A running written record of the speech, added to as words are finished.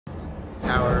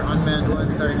tower. Unmanned 1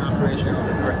 starting operation on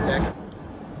the north deck.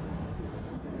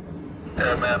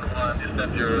 Unmanned 1, you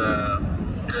sent your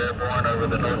airborne over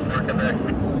the north fork of deck.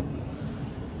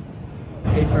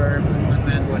 Affirm,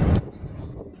 Unmanned 1.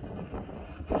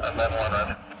 Unmanned 1,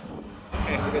 roger.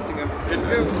 Okay, we're good to go. Good to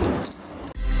go.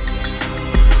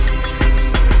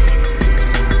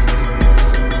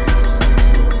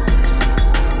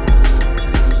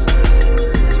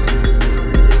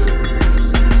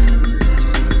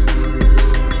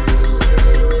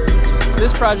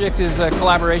 This project is a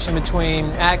collaboration between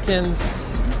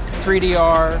Atkins,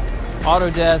 3DR,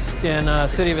 Autodesk, and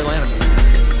City of Atlanta.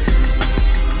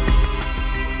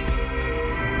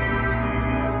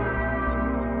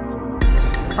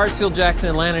 Hartsfield-Jackson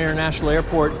Atlanta International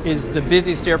Airport is the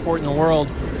busiest airport in the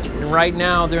world, and right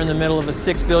now they're in the middle of a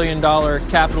 $6 billion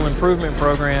capital improvement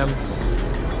program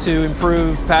to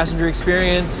improve passenger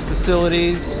experience,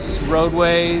 facilities,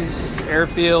 roadways,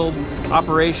 airfield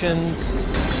operations.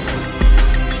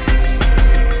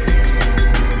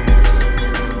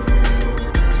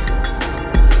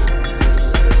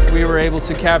 We were able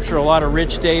to capture a lot of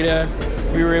rich data.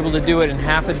 We were able to do it in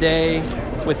half a day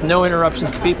with no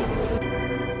interruptions to people.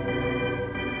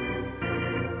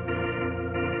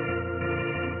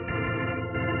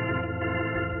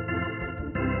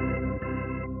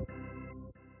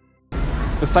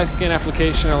 The SiteScan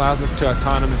application allows us to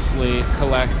autonomously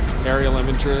collect aerial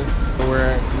images.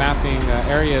 We're mapping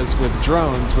areas with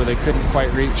drones where they couldn't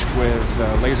quite reach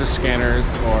with laser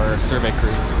scanners or survey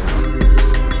crews.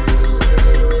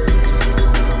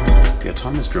 The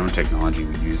autonomous drone technology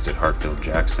we used at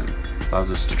Hartsfield-Jackson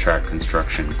allows us to track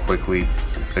construction quickly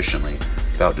and efficiently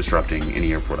without disrupting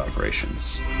any airport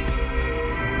operations.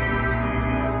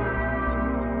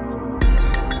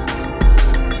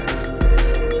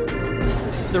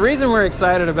 The reason we're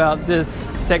excited about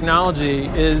this technology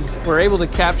is we're able to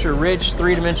capture rich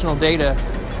three-dimensional data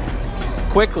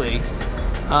quickly,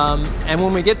 and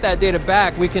when we get that data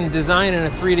back, we can design in a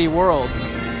 3D world.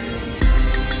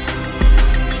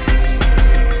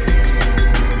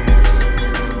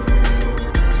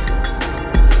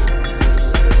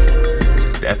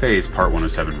 The FAA's Part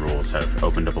 107 rules have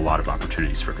opened up a lot of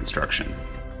opportunities for construction.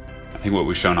 I think what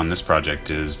we've shown on this project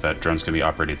is that drones can be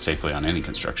operated safely on any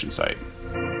construction site.